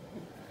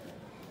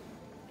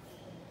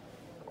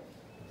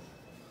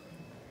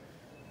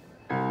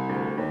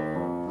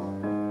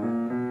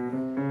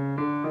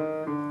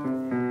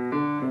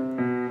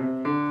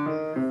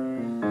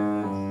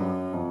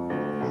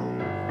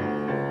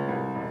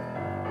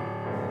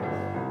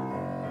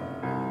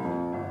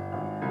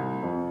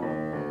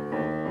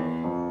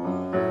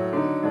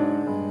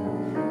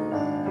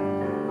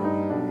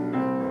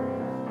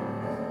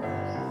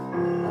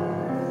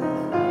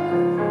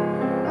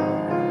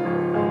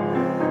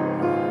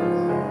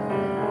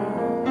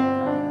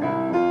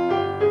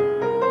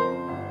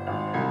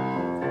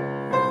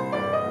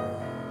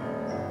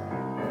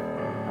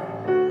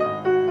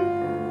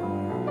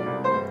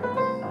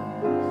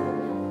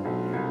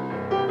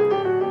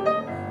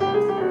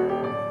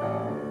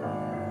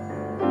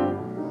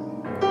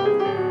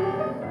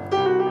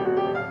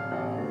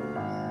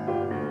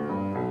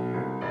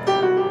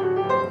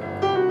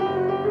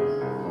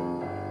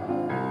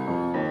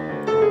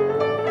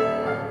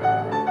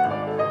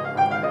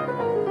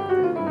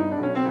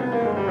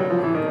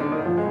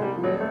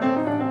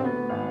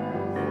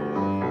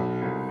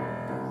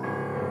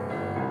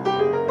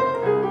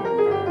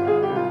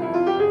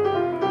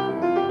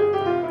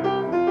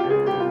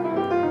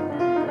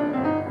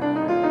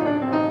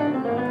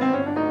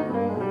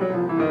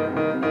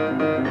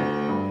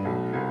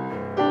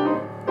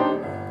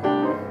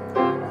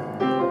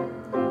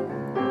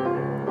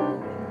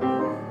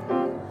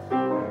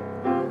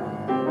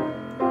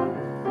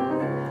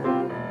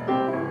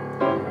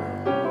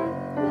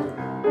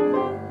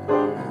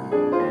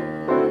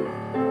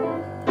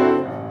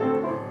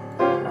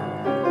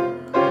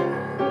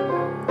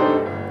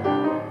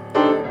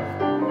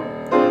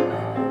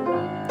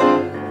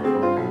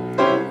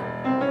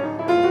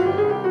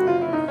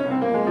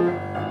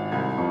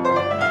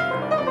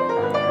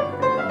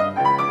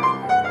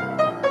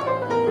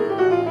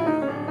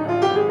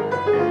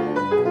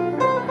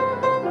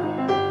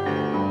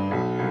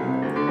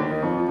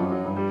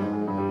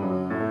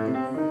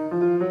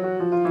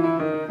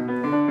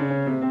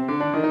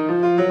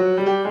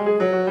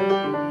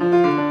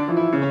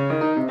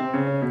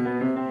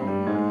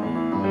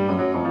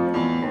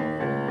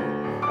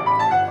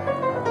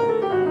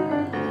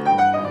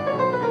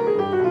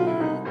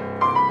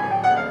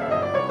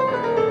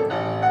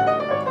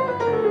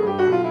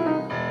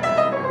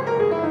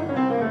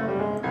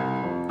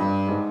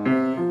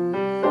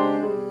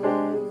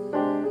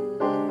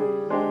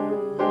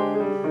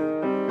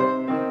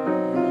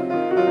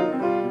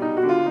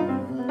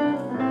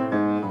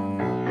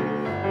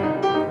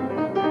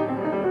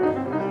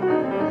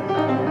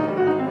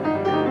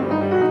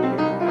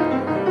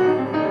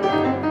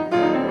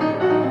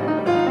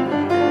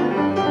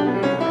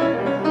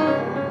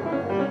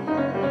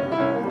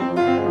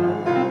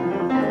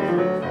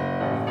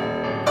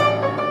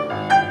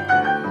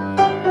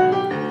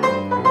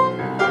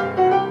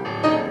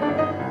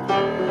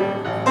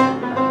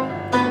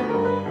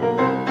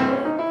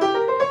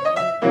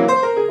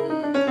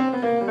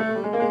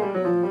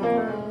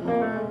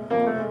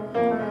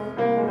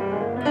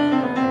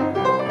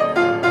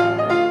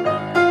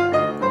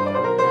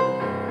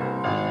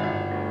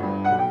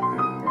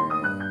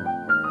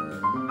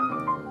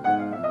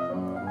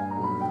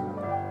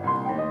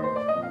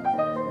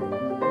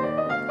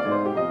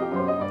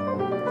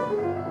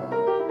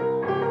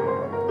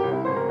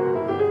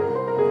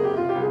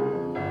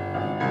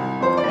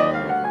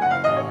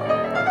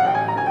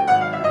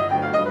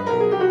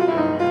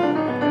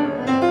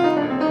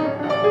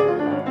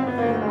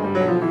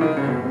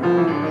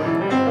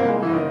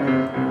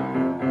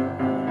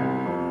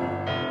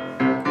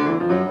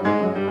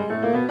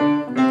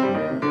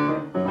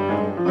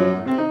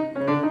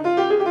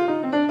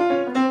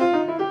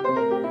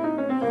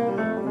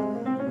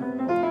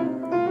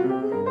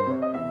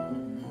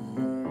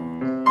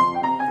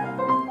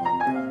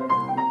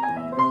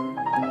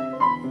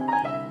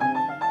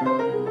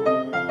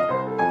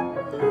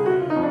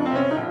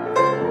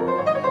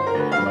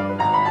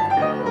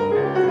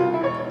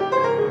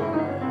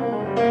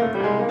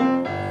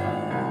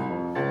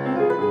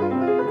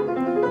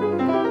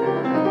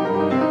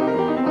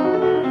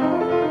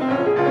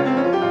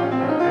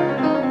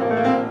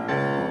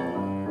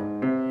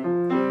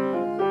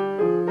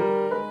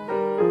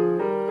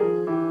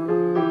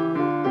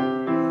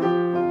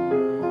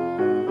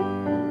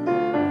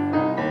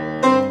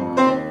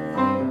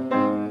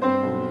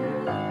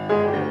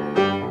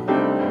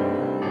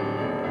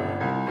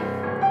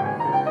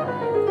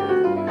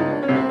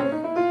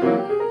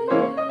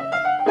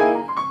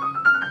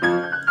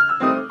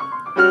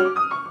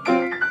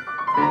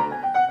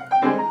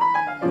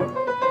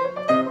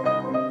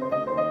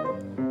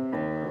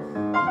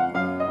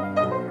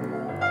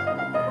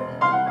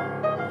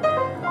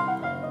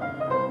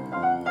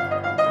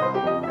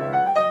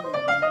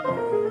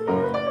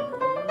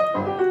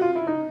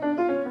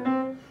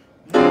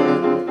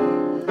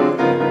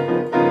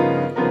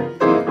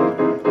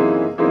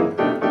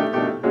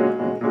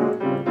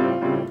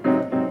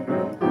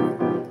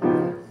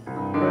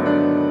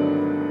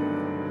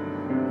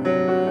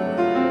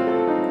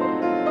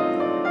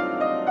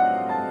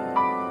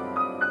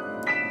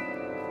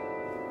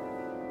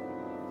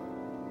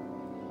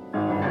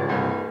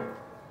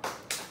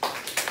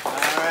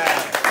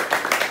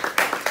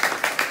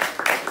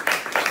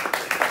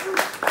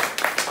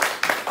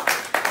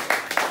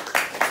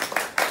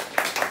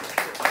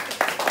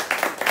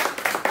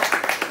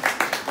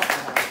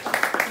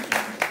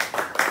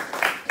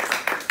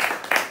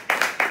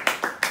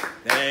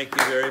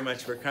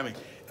 much for coming.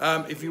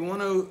 If you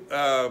want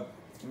to,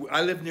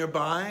 I live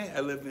nearby. I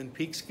live in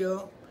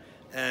Peekskill,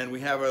 and we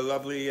have a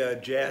lovely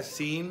jazz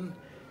scene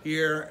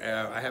here.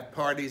 I have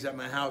parties at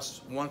my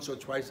house once or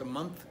twice a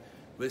month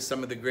with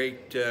some of the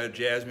great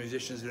jazz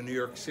musicians in New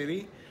York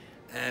City,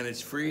 and it's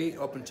free,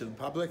 open to the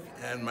public.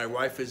 And my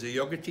wife is a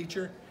yoga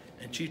teacher,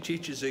 and she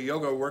teaches a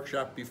yoga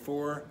workshop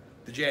before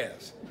the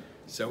jazz.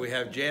 So we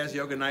have jazz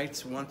yoga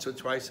nights once or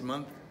twice a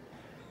month.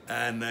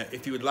 And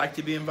if you would like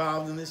to be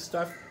involved in this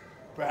stuff,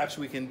 perhaps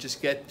we can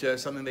just get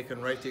something they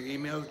can write their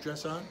email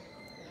address on.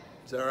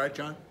 Is that all right,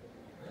 John?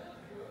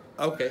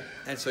 Okay,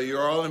 and so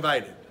you're all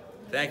invited.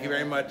 Thank you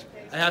very much.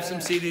 I have some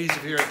CDs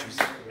if you're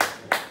interested.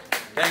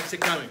 Thanks for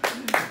coming.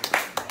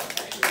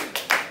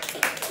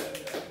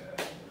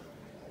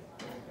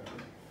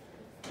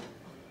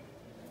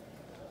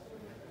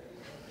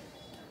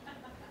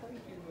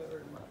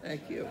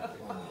 Thank you.